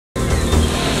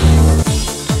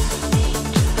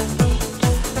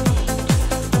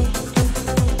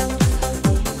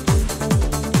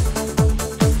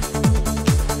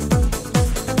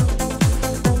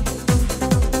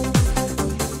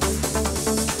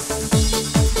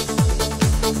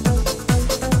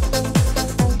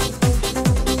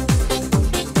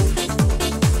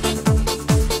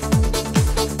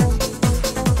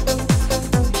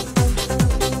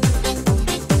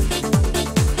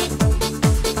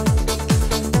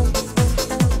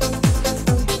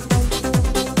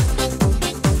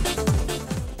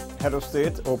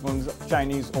State opens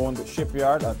Chinese-owned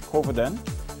shipyard at Covenden.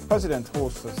 President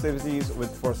hosts festivities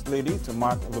with First Lady to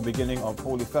mark the beginning of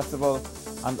Holy Festival,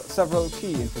 and several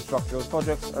key infrastructural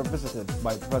projects are visited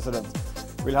by the President.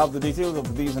 We'll have the details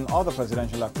of these and other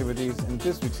presidential activities in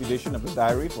this week's edition of the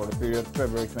Diary for the period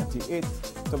February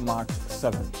 28th to March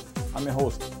 7th. I'm your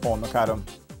host, Paul McAdam.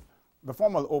 The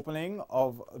formal opening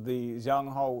of the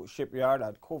Jianghao shipyard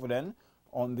at Covenden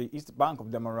on the east bank of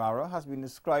Demerara has been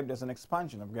described as an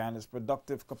expansion of Guyana's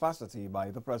productive capacity by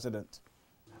the President.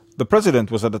 The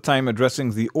President was at the time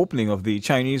addressing the opening of the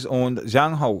Chinese-owned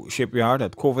Jianghao shipyard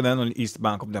at Covenden on the east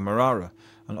bank of Demerara,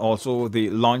 and also the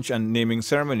launch and naming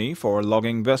ceremony for a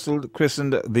logging vessel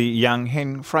christened the Yang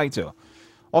Hing Freighter.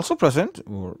 Also present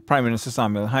were Prime Minister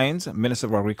Samuel Hines, Minister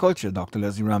of Agriculture Dr.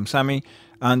 Leslie Ramsamy,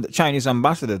 and Chinese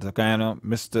Ambassador to Guyana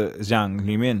Mr. Zhang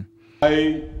Limin.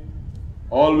 I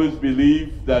always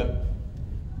believe that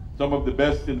some of the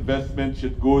best investment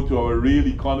should go to our real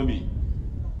economy.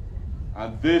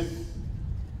 And this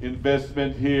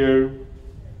investment here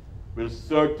will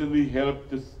certainly help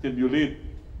to stimulate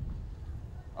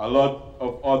a lot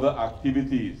of other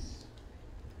activities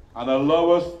and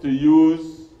allow us to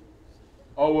use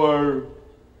our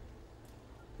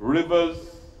rivers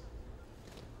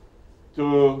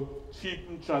to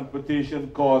cheapen transportation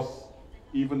costs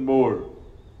even more,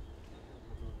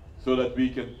 so that we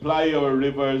can ply our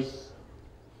rivers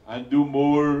and do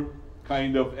more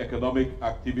kind of economic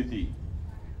activity.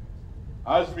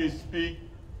 As we speak,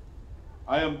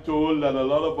 I am told that a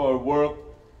lot of our work,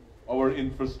 our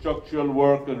infrastructural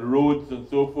work and roads and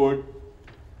so forth,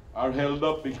 are held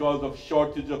up because of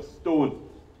shortage of stone.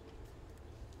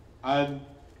 And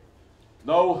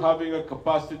now having a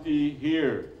capacity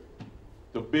here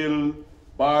to build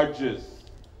barges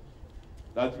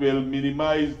that will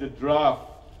minimize the draft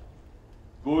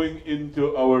going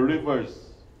into our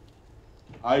rivers,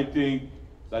 I think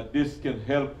that this can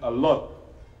help a lot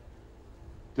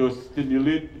to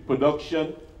stimulate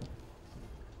production.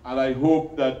 And I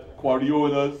hope that quarry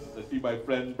owners, I see my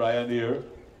friend Brian here,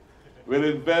 will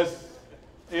invest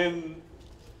in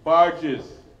barges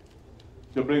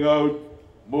to bring out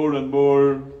more and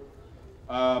more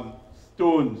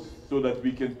stones so that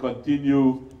we can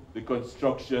continue the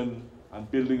construction and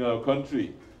building our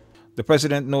country. The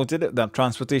President noted that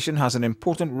transportation has an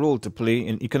important role to play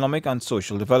in economic and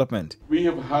social development. We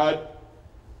have had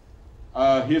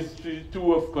a history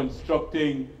too of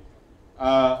constructing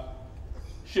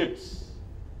ships.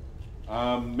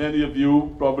 Many of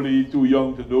you probably too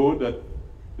young to know that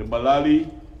the Malali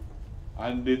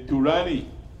and the Turani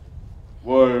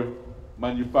were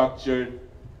manufactured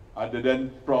at the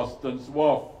then Proston's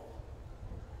Wharf.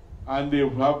 And there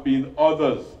have been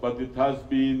others, but it has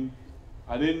been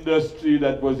an industry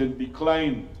that was in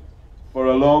decline for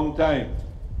a long time.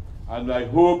 And I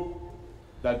hope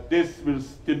that this will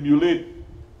stimulate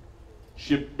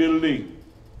shipbuilding,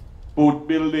 boat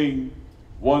building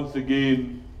once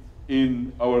again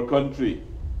in our country.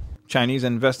 Chinese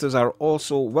investors are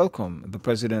also welcome, the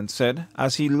President said,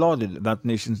 as he lauded that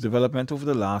nation's development over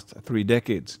the last 3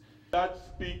 decades. That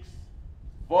speaks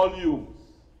volumes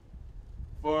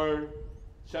for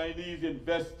Chinese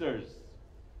investors,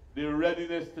 their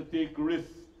readiness to take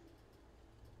risks.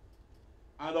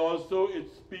 And also it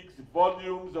speaks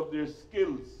volumes of their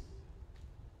skills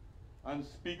and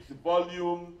speaks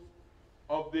volumes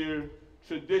of their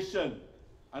tradition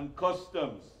and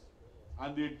customs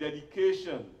and their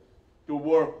dedication to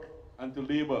work and to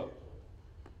labor.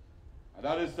 And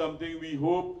that is something we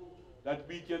hope that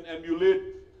we can emulate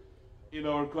in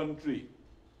our country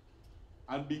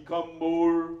and become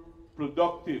more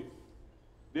productive.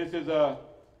 This is a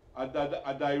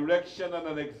direction and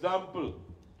an example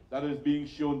that is being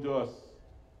shown to us.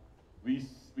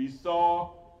 We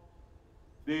saw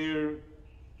their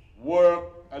work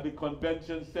at the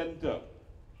convention center.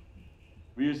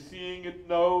 We are seeing it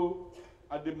now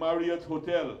at the Marriott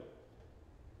Hotel,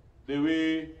 the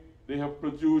way they have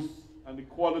produced and the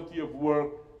quality of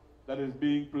work that is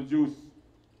being produced.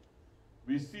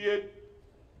 We see it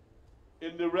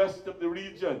in the rest of the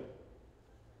region,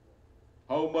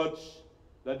 how much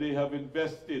that they have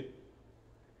invested.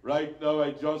 Right now,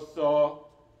 I just saw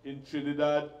in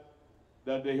Trinidad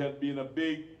that there had been a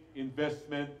big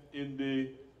investment in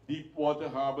the Deepwater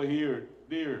Harbor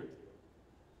there.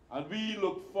 And we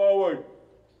look forward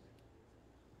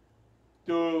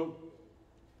to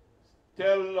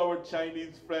tell our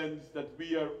Chinese friends that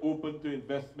we are open to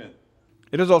investment.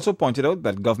 It is also pointed out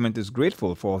that government is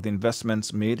grateful for the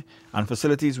investments made and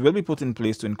facilities will be put in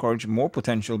place to encourage more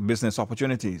potential business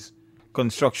opportunities.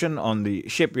 Construction on the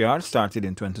shipyard started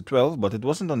in 2012, but it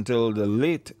wasn't until the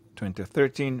late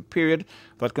 2013 period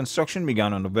that construction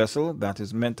began on the vessel that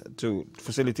is meant to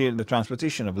facilitate the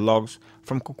transportation of logs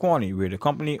from Kokwani, where the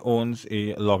company owns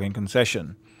a logging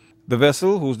concession. The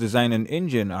vessel, whose design and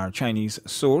engine are Chinese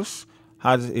source,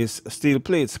 has its steel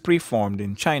plates preformed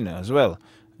in China as well.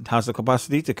 It has the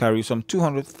capacity to carry some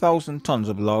 200,000 tons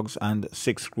of logs and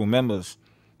 6 crew members.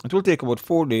 It will take about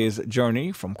 4 days'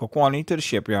 journey from Kokwani to the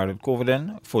shipyard at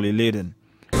Covenden, fully laden.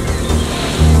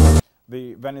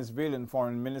 The Venezuelan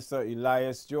Foreign Minister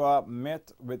Elias Joa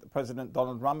met with President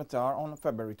Donald Ramotar on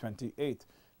February 28.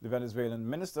 The Venezuelan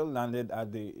minister landed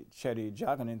at the Cheddi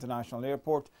Jagan International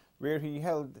Airport, where he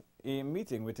held a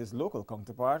meeting with his local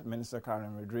counterpart, Minister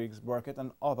Karen Rodriguez Burkett,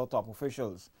 and other top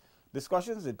officials.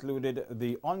 Discussions included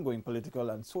the ongoing political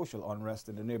and social unrest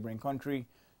in the neighboring country,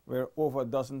 where over a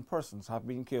dozen persons have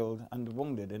been killed and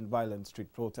wounded in violent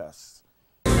street protests.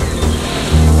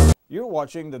 You're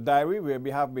watching The Diary, where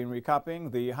we have been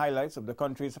recapping the highlights of the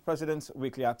country's president's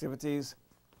weekly activities.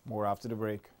 More after the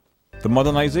break. The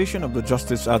modernization of the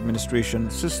Justice Administration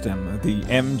System, the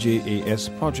MJAS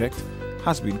project,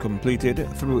 has been completed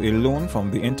through a loan from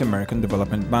the Inter-American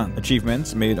Development Bank.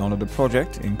 Achievements made under the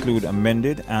project include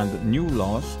amended and new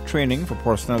laws, training for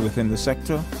personnel within the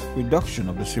sector, reduction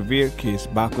of the severe case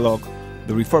backlog,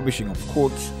 the refurbishing of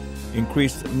courts,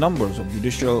 increased numbers of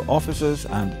judicial officers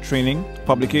and training,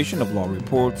 publication of law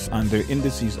reports and their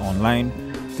indices online,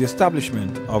 the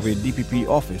establishment of a DPP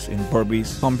office in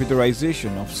Berbice,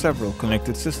 computerization of several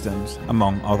connected systems,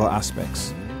 among other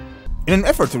aspects. In an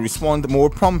effort to respond more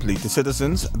promptly to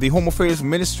citizens, the Home Affairs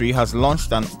Ministry has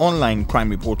launched an online crime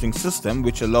reporting system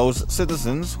which allows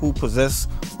citizens who possess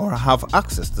or have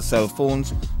access to cell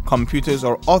phones, computers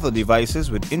or other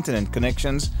devices with internet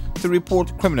connections to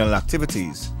report criminal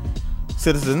activities.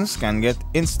 Citizens can get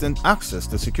instant access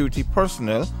to security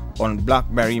personnel on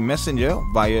BlackBerry Messenger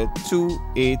via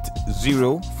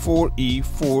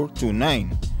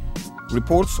 280-4E429.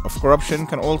 Reports of corruption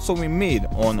can also be made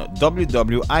on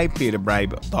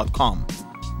www.ipaidthebribe.com.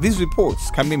 These reports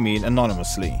can be made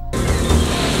anonymously.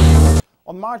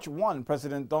 On March 1,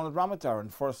 President Donald Ramotar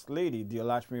and First Lady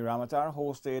Deolashmi Ramotar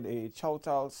hosted a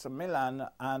Chautal Sammilan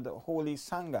and Holy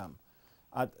Sangam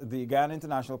at the Guyana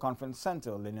International Conference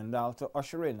Center, Linendal, to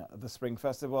usher in the Spring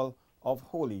Festival of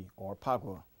Holi or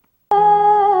Phagua.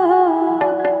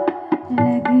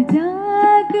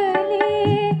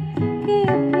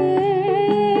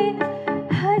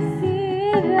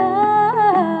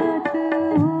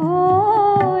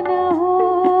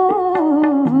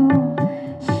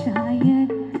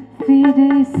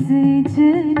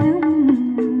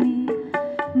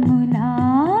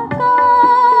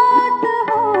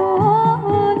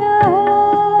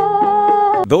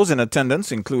 Those in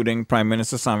attendance, including Prime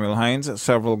Minister Samuel Hines,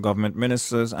 several government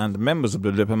ministers and members of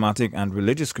the diplomatic and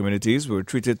religious communities, were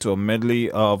treated to a medley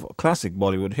of classic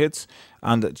Bollywood hits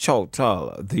and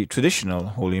Chautal, the traditional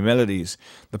holy melodies.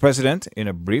 The President, in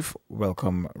a brief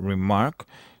welcome remark,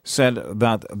 said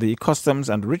that the customs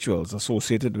and rituals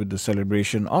associated with the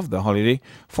celebration of the holiday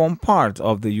form part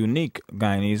of the unique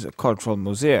Guyanese cultural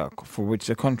mosaic for which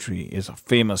the country is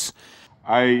famous.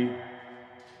 I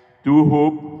do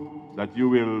hope that you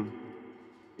will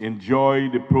enjoy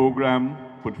the program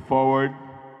put forward.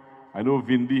 I know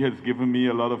Vindi has given me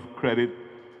a lot of credit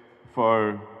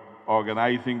for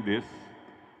organizing this,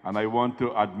 and I want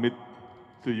to admit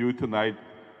to you tonight,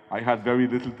 I had very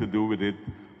little to do with it.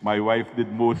 My wife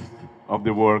did most of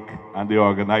the work and the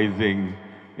organizing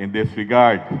in this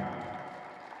regard.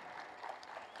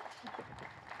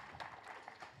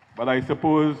 But I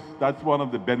suppose that's one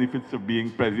of the benefits of being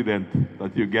president,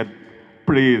 that you get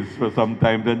praise for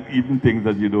sometimes and even things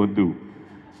that you don't do.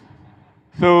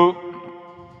 So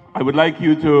I would like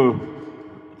you to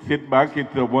sit back.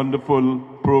 It's a wonderful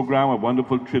program, a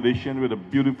wonderful tradition with a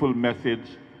beautiful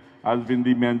message. As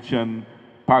Vindi mentioned,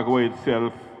 Phagua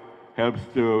itself helps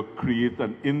to create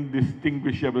an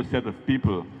indistinguishable set of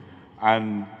people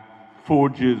and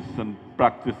forges and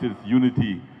practices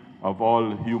unity of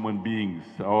all human beings,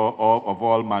 or of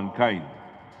all mankind.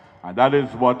 And that is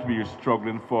what we are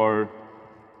struggling for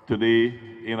today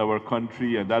in our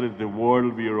country, and that is the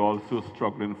world we are also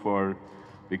struggling for,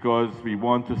 because we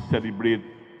want to celebrate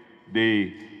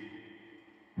the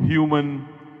human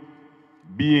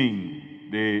being,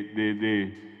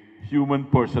 the human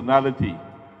personality.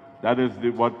 That is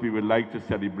what we would like to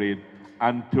celebrate,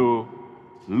 and to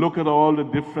look at all the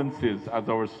differences as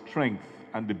our strength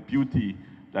and the beauty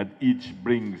that each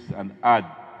brings and add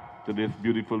to this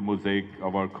beautiful mosaic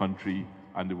of our country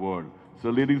and the world. So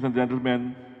ladies and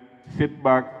gentlemen, sit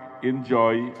back,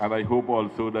 enjoy, and I hope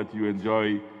also that you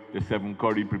enjoy the 7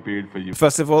 curry prepared for you. The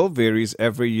festival varies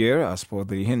every year as per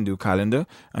the Hindu calendar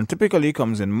and typically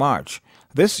comes in March.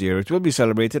 This year it will be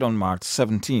celebrated on March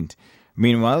 17th.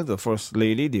 Meanwhile, the First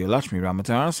Lady, Lakshmi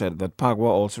Ramatar, said that Phagwah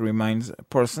also reminds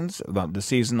persons that the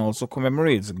season also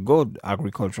commemorates good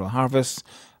agricultural harvests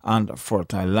and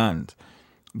fertile land.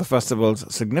 The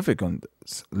festival's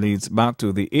significance leads back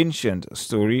to the ancient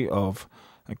story of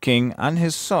a king and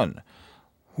his son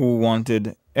who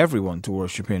wanted everyone to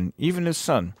worship him, even his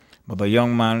son. But the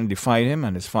young man defied him,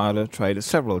 and his father tried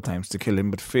several times to kill him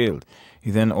but failed.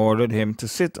 He then ordered him to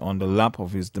sit on the lap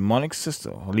of his demonic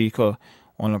sister, Holika,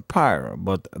 on a pyre.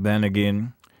 But then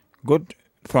again, good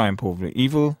triumphed over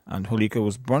evil, and Holika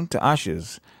was burnt to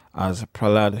ashes as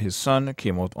Prahlad, his son,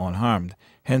 came out unharmed.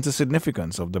 Hence the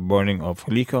significance of the burning of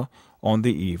Holika on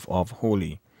the eve of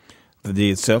Holi. The day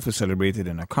itself is celebrated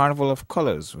in a carnival of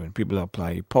colors when people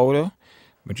apply powder,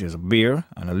 which is a beer,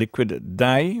 and a liquid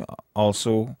dye,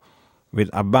 also with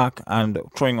a back and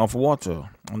throwing of water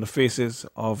on the faces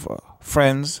of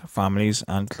friends, families,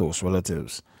 and close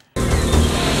relatives.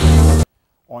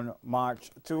 On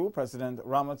March 2, President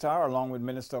Ramatar, along with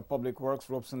Minister of Public Works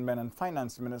Robson Ben and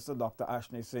Finance Minister Dr.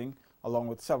 Ashni Singh, along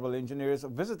with several engineers,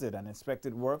 visited and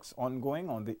inspected works ongoing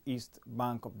on the east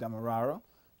bank of Demerara,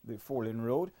 the 4-lane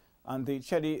road, and the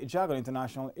Chedi Jagan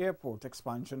International Airport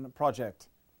expansion project.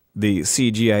 The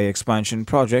CGI expansion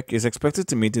project is expected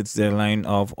to meet its deadline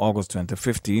of August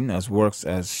 2015 as works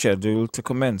as scheduled to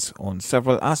commence on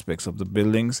several aspects of the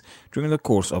buildings during the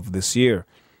course of this year.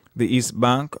 The East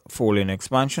Bank 4-lane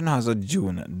expansion has a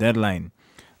June deadline.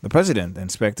 The President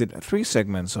inspected 3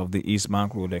 segments of the East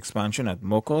Bank Road expansion at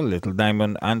Mocha, Little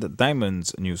Diamond and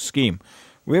Diamond's new scheme,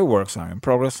 where works are in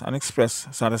progress, and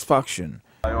expressed satisfaction.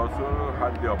 I also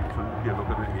had the opportunity to look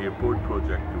at the airport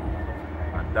project too.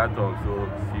 And that also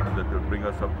seems that will bring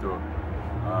us up to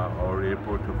our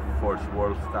airport to first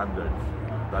world standards.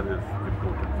 That is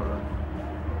important for us.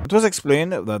 It was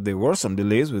explained that there were some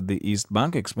delays with the East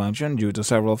Bank expansion due to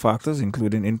several factors,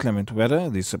 including inclement weather,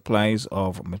 the supplies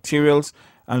of materials,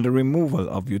 and the removal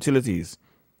of utilities.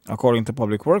 According to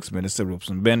Public Works Minister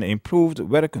Robson Ben, improved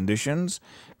weather conditions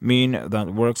mean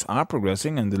that works are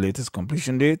progressing, and the latest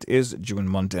completion date is June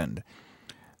month-end.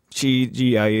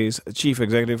 CGIA's Chief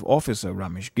Executive Officer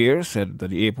Ramesh Gair said that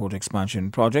the airport expansion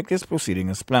project is proceeding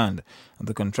as planned, and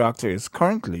the contractor is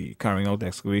currently carrying out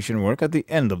excavation work at the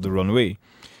end of the runway.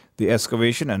 The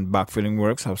excavation and backfilling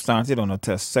works have started on a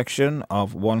test section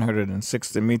of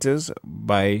 160 meters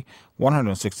by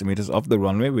 160 meters of the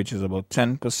runway, which is about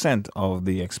 10% of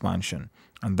the expansion,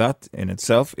 and that in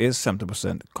itself is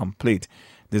 70% complete.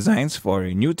 Designs for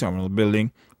a new terminal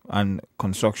building and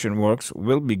construction works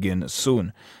will begin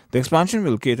soon. The expansion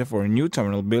will cater for a new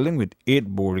terminal building with 8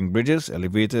 boarding bridges,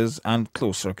 elevators, and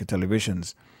closed-circuit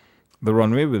televisions. The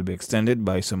runway will be extended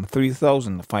by some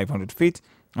 3,500 feet,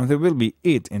 and there will be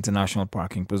 8 international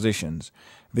parking positions.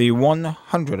 The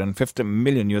 $150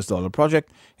 million project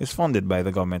is funded by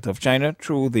the government of China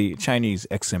through the Chinese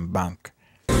Exim Bank.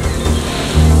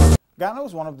 Ghana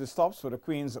was one of the stops for the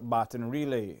Queen's Baton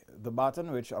Relay. The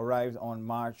baton, which arrived on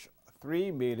March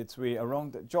 3, made its way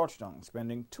around Georgetown,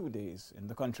 spending 2 days in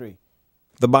the country.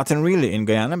 The baton relay in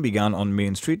Guyana began on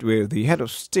Main Street, where the head of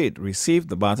state received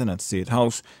the baton at State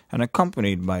House and,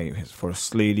 accompanied by his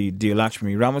First Lady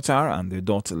Lakshmi Ramatar and their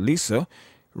daughter Lisa,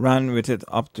 ran with it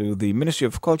up to the Ministry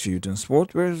of Culture, Youth and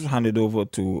Sport, where it was handed over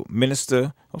to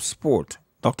Minister of Sport,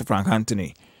 Dr. Frank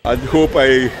Anthony. I hope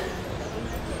I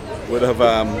would have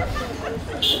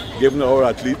given our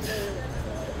athletes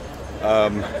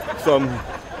some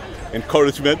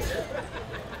encouragement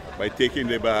by taking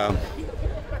the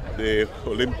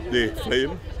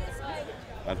flame,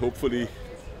 and hopefully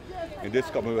in this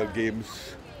Commonwealth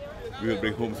Games we will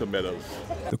bring home some medals.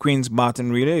 The Queen's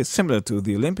Baton Relay is similar to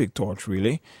the Olympic Torch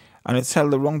Relay, and it's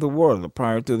held around the world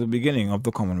prior to the beginning of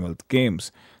the Commonwealth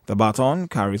Games. The baton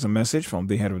carries a message from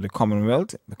the head of the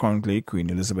Commonwealth, currently Queen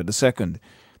Elizabeth II.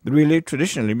 The relay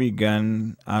traditionally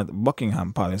began at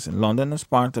Buckingham Palace in London as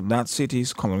part of that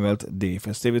city's Commonwealth Day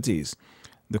festivities.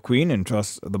 The Queen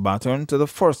entrusts the baton to the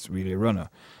first relay runner.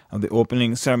 At the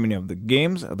opening ceremony of the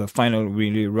Games, the final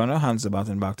relay runner hands the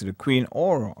baton back to the Queen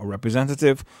or a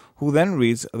representative, who then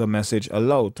reads the message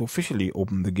aloud to officially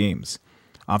open the Games.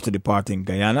 After departing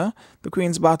Guyana, the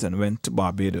Queen's baton went to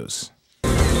Barbados.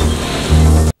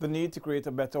 The need to create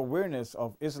a better awareness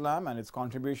of Islam and its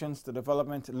contributions to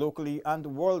development locally and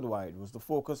worldwide was the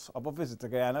focus of a visit to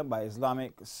Guyana by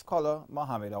Islamic scholar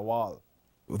Mohammed Awal.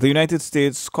 The United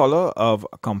States scholar of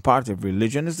comparative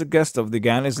religion is the guest of the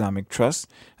Guyana Islamic Trust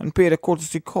and paid a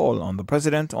courtesy call on the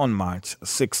president on March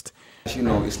 6th. As you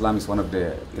know, Islam is one of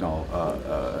the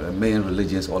main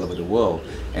religions all over the world,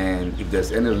 and if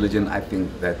there's any religion I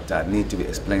think that need to be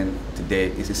explained today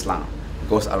is Islam.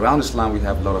 Because around Islam we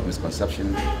have a lot of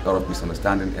misconception, a lot of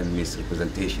misunderstanding and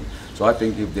misrepresentation. So I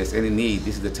think if there's any need,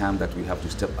 this is the time that we have to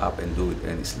step up and do it.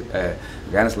 And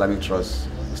Guyana Islamic Trust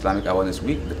Islamic Awareness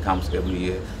Week that comes every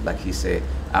year, like he said,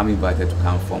 I'm invited to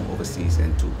come from overseas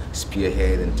and to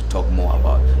spearhead and to talk more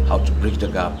about how to bridge the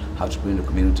gap, how to bring the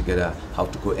community together, how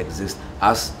to coexist,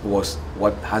 as was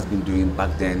what has been doing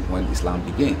back then when Islam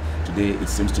began. Today it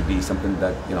seems to be something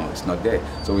that, it's not there.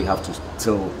 So we have to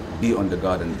still be on the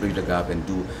guard and bridge the gap and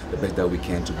do the best that we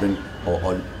can to bring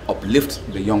or uplift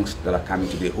the youngs that are coming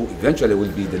today, who eventually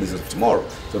will be the leaders of tomorrow.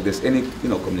 So if there's any,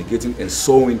 communicating and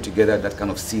sowing together, that kind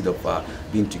of seed of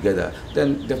being together,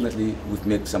 then definitely we've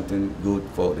made something good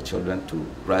for the children to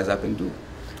rise up and do.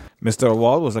 Mr.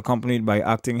 Awal was accompanied by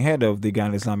acting head of the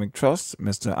Guyana Islamic Trust,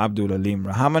 Mr. Abdul Alim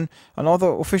Rahman, and other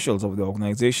officials of the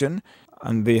organization,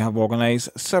 and they have organized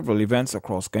several events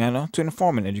across Guyana to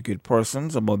inform and educate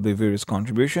persons about the various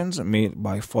contributions made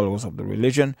by followers of the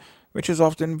religion, which is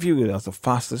often viewed as the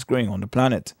fastest growing on the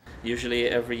planet. Usually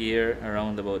every year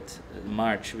around about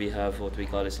March we have what we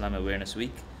call Islam Awareness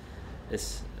Week.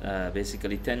 It's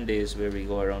basically 10 days where we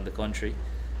go around the country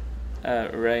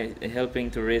helping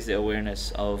to raise the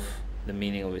awareness of the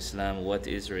meaning of Islam, what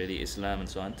is really Islam and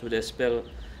so on, to dispel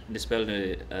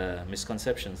the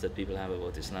misconceptions that people have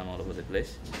about Islam all over the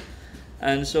place.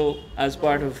 And so as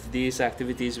part of these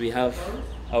activities we have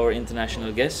our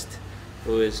international guest,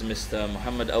 who is Mr.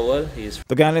 Muhammad Awal.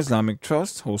 The Guyana Islamic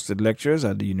Trust hosted lectures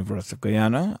at the University of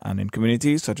Guyana and in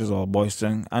communities such as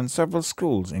Alboyston and several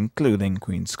schools, including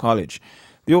Queen's College.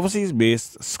 The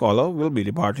overseas-based scholar will be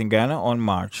departing Guyana on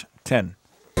March 10.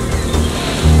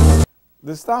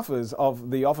 The staffers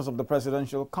of the Office of the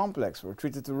Presidential Complex were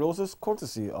treated to roses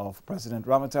courtesy of President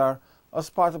Ramatar as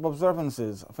part of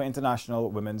observances for International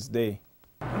Women's Day.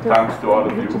 Thanks to all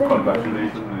of you.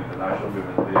 Congratulations on International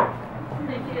Women's Day.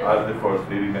 As the First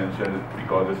Lady mentioned,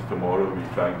 because it's tomorrow,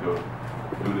 we're trying to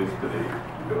do this today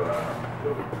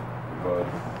because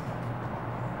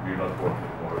we're not working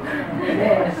tomorrow.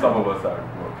 Some of us are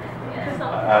working.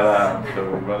 And so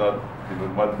it will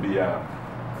not be,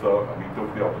 so we took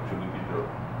the opportunity to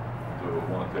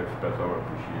want to express our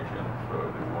appreciation for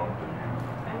the work that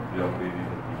the young ladies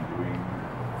have been doing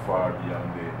far beyond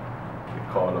the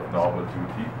call of normal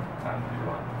duty, and we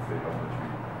want to say how much we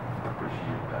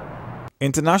appreciate that.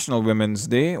 International Women's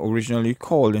Day, originally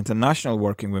called International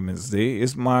Working Women's Day,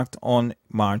 is marked on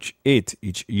March 8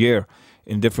 each year.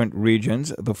 In different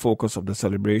regions, the focus of the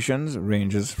celebrations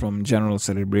ranges from general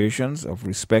celebrations of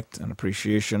respect and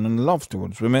appreciation and love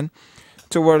towards women,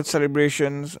 towards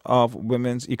celebrations of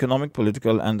women's economic,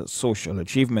 political, and social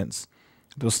achievements.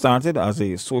 It was started as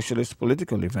a socialist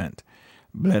political event,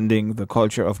 blending the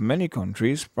culture of many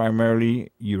countries,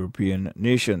 primarily European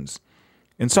nations.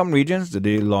 In some regions, the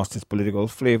day lost its political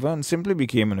flavor and simply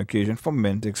became an occasion for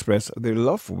men to express their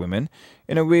love for women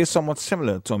in a way somewhat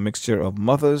similar to a mixture of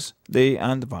Mother's Day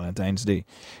and Valentine's Day.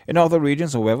 In other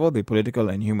regions, however, the political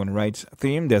and human rights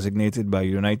theme designated by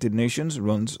United Nations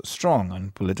runs strong,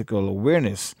 and political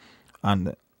awareness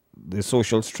and the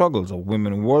social struggles of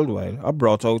women worldwide are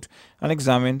brought out and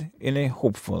examined in a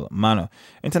hopeful manner.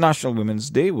 International Women's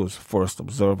Day was first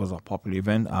observed as a popular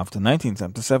event after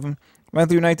 1977, when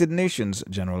the United Nations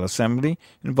General Assembly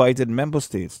invited member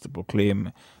states to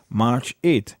proclaim March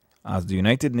 8 as the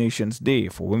United Nations Day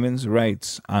for Women's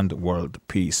Rights and World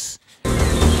Peace.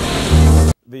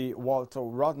 The Walter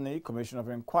Rodney Commission of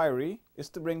Inquiry is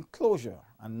to bring closure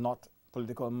and not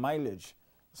political mileage,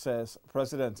 says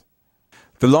President.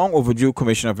 The long overdue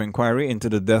Commission of Inquiry into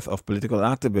the death of political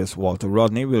activist Walter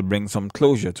Rodney will bring some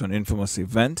closure to an infamous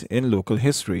event in local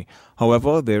history.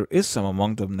 However, there is some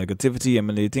amount of negativity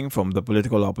emanating from the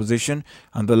political opposition,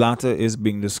 and the latter is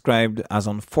being described as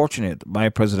unfortunate by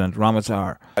President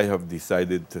Ramatar. I have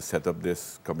decided to set up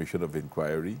this Commission of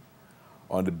Inquiry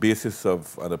on the basis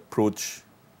of an approach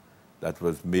that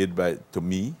was made to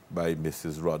me by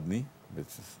Mrs. Rodney,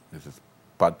 Mrs.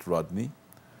 Pat Rodney,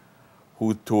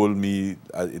 who told me,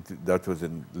 that was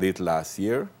in late last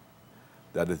year,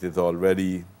 that it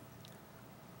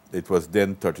was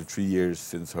then 33 years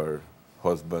since her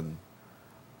husband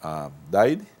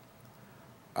died.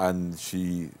 And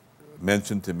she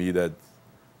mentioned to me that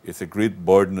it's a great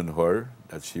burden on her,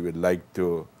 that she would like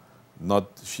to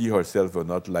she herself would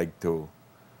not like to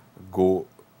go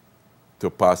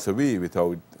to pass away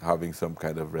without having some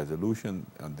kind of resolution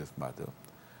on this matter.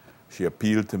 She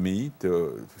appealed to me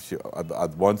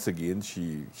once again.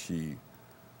 She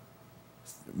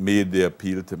made the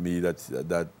appeal to me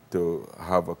that to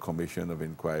have a commission of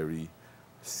inquiry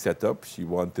set up. She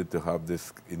wanted to have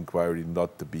this inquiry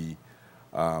not to be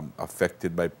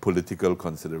affected by political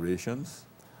considerations,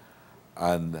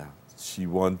 and she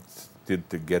wanted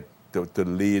to get to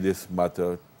lay this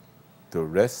matter to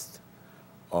rest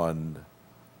on,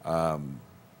 and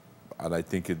I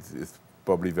think it's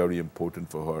probably very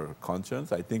important for her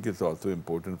conscience. I think it's also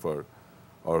important for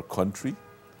our country.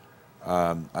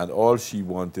 And all she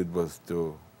wanted was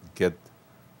to get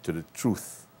to the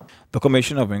truth. The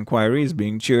Commission of Inquiry is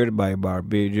being chaired by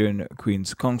Barbadian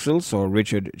Queen's Counsel Sir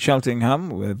Richard Cheltenham,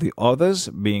 with the others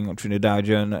being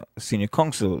Trinidadian Senior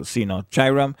Counsel Sina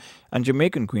Chiram and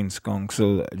Jamaican Queen's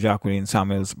Counsel Jacqueline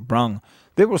Samuels Brown.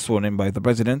 They were sworn in by the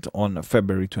President on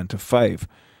February 25.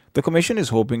 The Commission is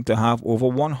hoping to have over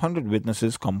 100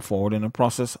 witnesses come forward in a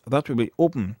process that will be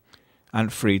open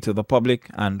and free to the public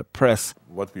and press.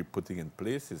 What we're putting in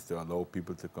place is to allow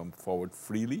people to come forward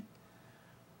freely,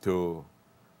 to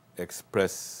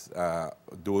express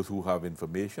those who have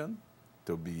information,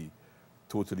 to be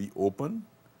totally open,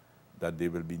 that there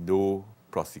will be no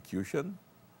prosecution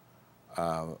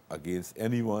against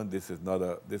anyone. This is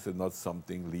not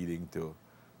something leading to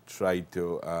try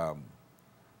to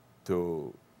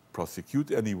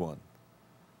prosecute anyone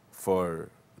for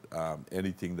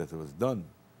anything that was done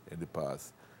in the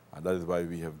past, and that is why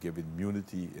we have given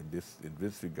immunity in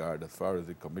this regard, as far as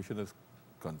the Commission is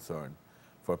concerned,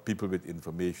 for people with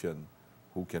information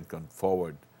who can come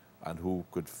forward and who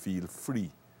could feel free,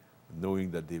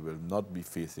 knowing that they will not be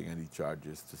facing any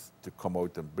charges, to come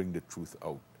out and bring the truth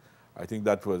out. I think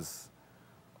that was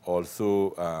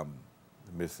also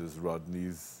Mrs.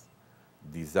 Rodney's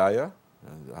desire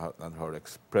and her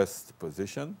expressed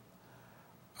position,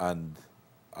 and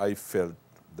I felt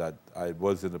that I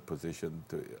was in a position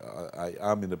to, I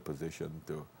am in a position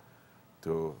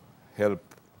to help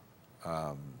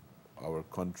our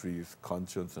country's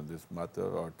conscience on this matter,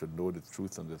 or to know the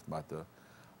truth on this matter,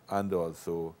 and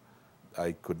also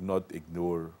I could not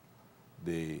ignore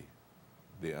the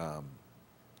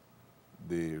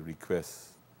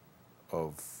request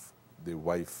of the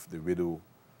wife, the widow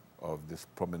of this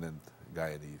prominent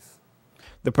Guyanese.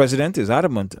 The President is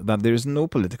adamant that there is no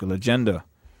political agenda.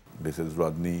 Mrs.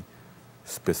 Rodney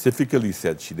specifically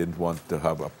said she didn't want to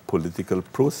have a political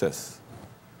process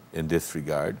in this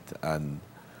regard, and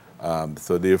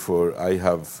so therefore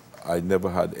I never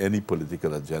had any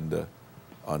political agenda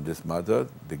on this matter.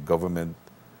 The government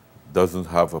doesn't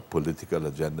have a political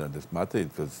agenda on this matter.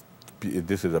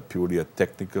 This is purely a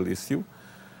technical issue.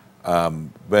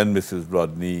 When Mrs.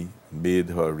 Rodney made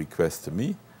her request to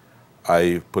me,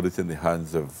 I put it in the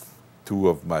hands of two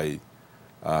of my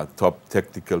top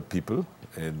technical people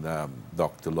in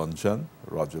Dr. Lunchan,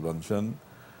 Roger Lunchan,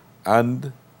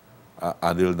 and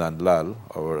Anil Nandlal,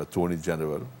 our Attorney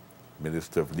General,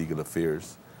 Minister of Legal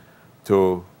Affairs,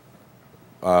 to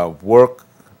work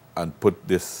and put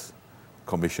this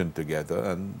commission together.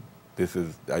 And this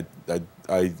is,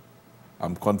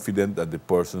 I'm confident that the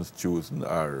persons chosen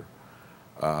are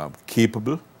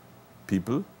capable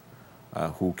people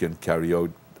who can carry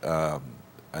out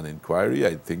an inquiry.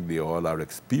 I think they all are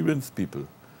experienced people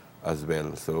as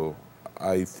well. So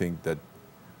I think that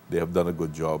they have done a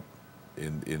good job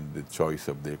in the choice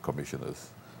of their commissioners.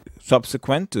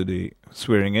 Subsequent to the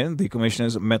swearing-in, the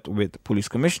commissioners met with Police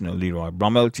Commissioner Leroy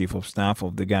Brummel, Chief of Staff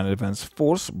of the Guyana Defence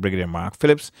Force, Brigadier Mark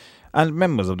Phillips, and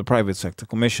members of the Private Sector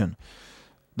Commission.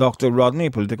 Dr. Rodney,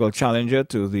 political challenger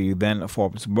to the then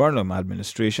Forbes Burnham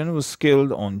administration, was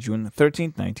killed on June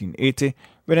 13, 1980,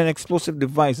 when an explosive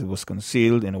device that was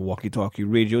concealed in a walkie-talkie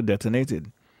radio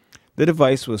detonated. The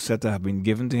device was said to have been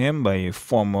given to him by a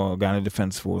former Guyana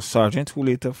Defence Force sergeant who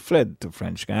later fled to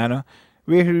French Guiana,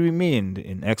 where he remained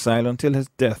in exile until his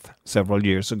death several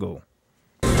years ago.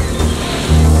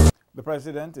 The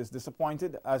President is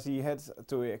disappointed as he heads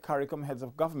to a CARICOM Heads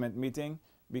of Government meeting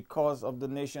because of the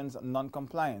nation's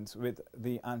non-compliance with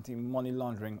the anti-money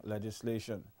laundering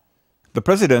legislation. The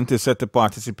President is set to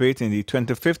participate in the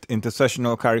 25th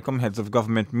Intersessional CARICOM Heads of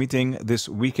Government meeting this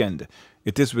weekend.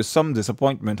 It is with some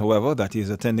disappointment, however, that he is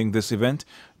attending this event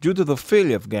due to the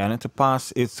failure of Guyana to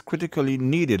pass its critically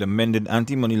needed amended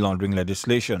anti-money laundering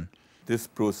legislation. This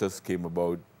process came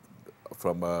about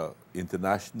from an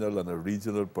international and a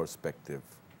regional perspective,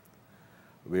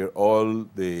 where all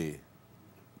the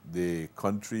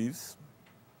countries,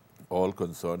 all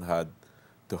concerned, had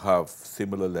to have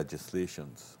similar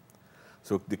legislations.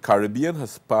 So the Caribbean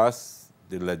has passed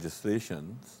the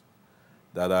legislations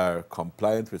that are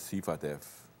compliant with CFATF.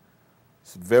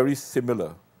 It's very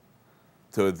similar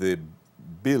to the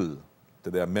bill,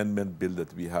 to the amendment bill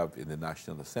that we have in the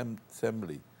National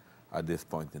Assembly at this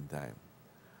point in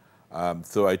time.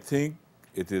 So I think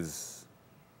it is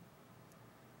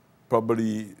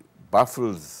probably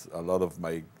baffles a lot of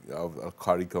my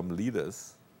CARICOM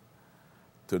leaders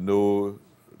to know,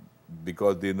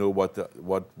 because they know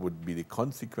what would be the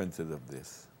consequences of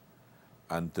this,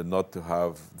 and to not to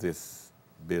have this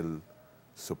bill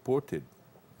supported.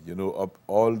 You know,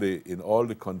 in all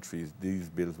the countries, these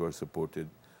bills were supported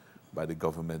by the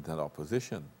government and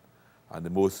opposition. And the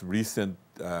most recent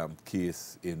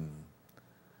case in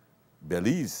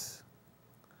Belize,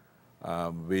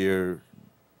 where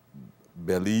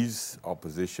Belize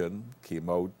opposition came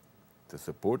out to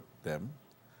support them,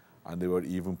 and they were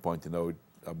even pointing out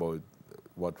about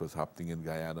what was happening in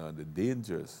Guyana and the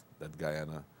dangers that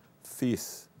Guyana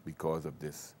face because of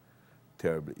this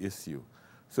terrible issue.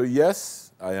 So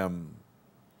yes, I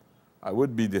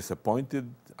would be disappointed.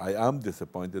 I am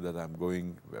disappointed that I'm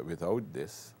going without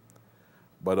this,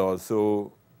 but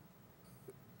also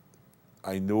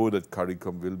I know that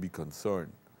CARICOM will be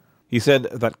concerned. He said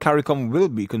that CARICOM will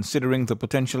be considering the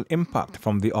potential impact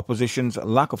from the opposition's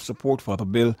lack of support for the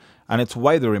bill and its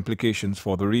wider implications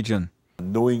for the region.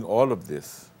 Knowing all of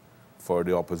this, for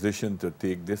the opposition to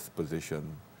take this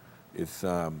position, it's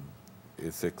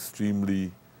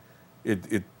extremely,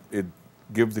 it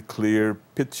gives a clear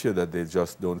picture that they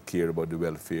just don't care about the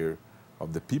welfare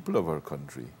of the people of our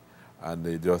country, and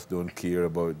they just don't care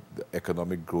about the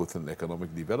economic growth and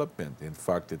economic development. In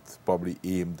fact, it's probably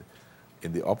aimed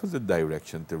in the opposite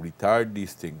direction to retard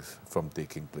these things from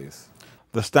taking place.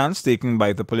 The stance taken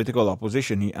by the political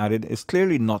opposition, he added, is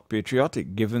clearly not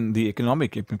patriotic given the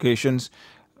economic implications,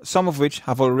 some of which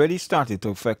have already started to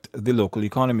affect the local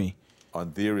economy.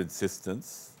 On their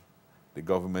insistence, the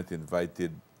government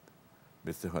invited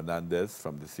Mr. Hernandez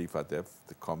from the CFATF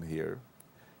to come here.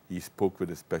 He spoke with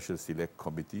the Special Select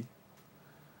Committee.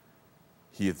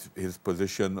 His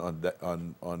position on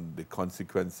the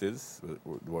consequences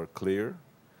were clear.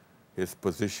 His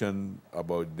position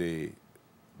about the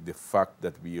fact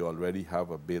that we already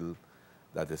have a bill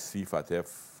that is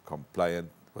CFATF compliant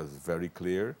was very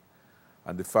clear,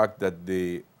 and the fact that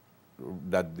the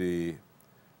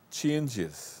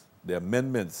changes, the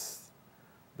amendments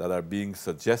that are being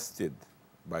suggested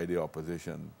by the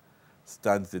opposition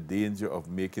stands the danger of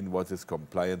making what is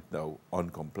compliant now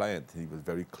uncompliant. He was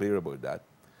very clear about that.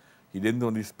 He didn't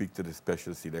only speak to the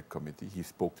Special Select Committee, he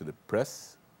spoke to the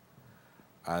press,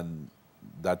 and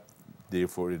that,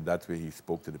 therefore, in that way, he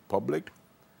spoke to the public,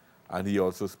 and he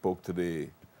also spoke to the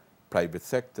private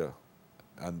sector,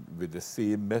 and with the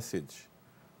same message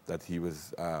that he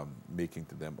was making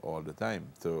to them all the time.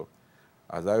 So,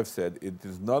 as I've said, it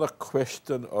is not a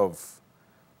question of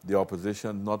the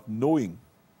opposition not knowing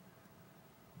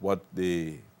what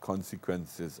the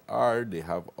consequences are. They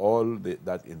have all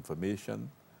that information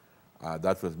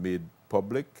that was made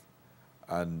public,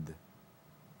 and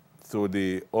so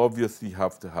they obviously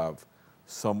have to have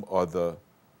some other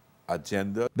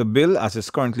agenda. The bill, as is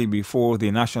currently before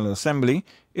the National Assembly,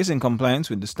 is in compliance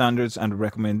with the standards and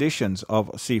recommendations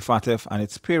of CFATF and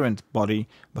its parent body,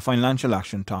 the Financial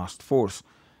Action Task Force.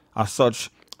 As such,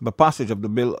 the passage of the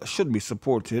bill should be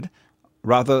supported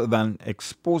rather than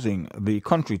exposing the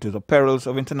country to the perils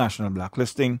of international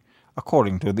blacklisting,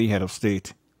 according to the head of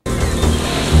state.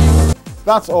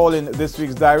 That's all in this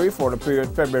week's diary for the period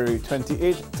February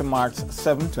 28 to March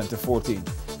 7, 2014.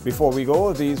 Before we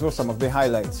go, these were some of the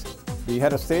highlights. The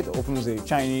head of state opens a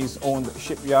Chinese-owned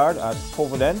shipyard at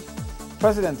Covenden.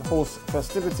 President hosts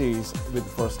festivities with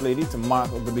First Lady to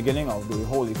mark the beginning of the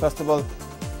Holy Festival.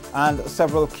 And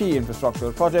several key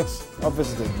infrastructural projects are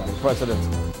visited by the President.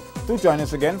 Do join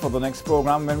us again for the next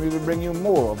program when we will bring you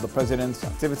more of the President's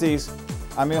activities.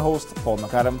 I'm your host, Paul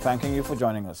McAdam, thanking you for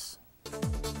joining us.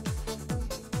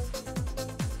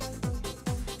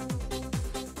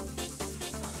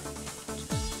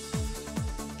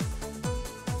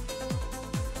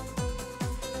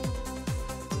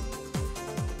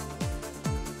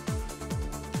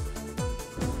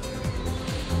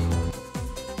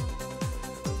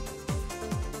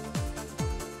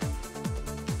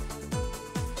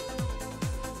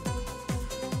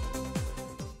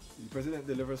 The President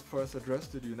delivers first address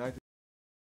to the United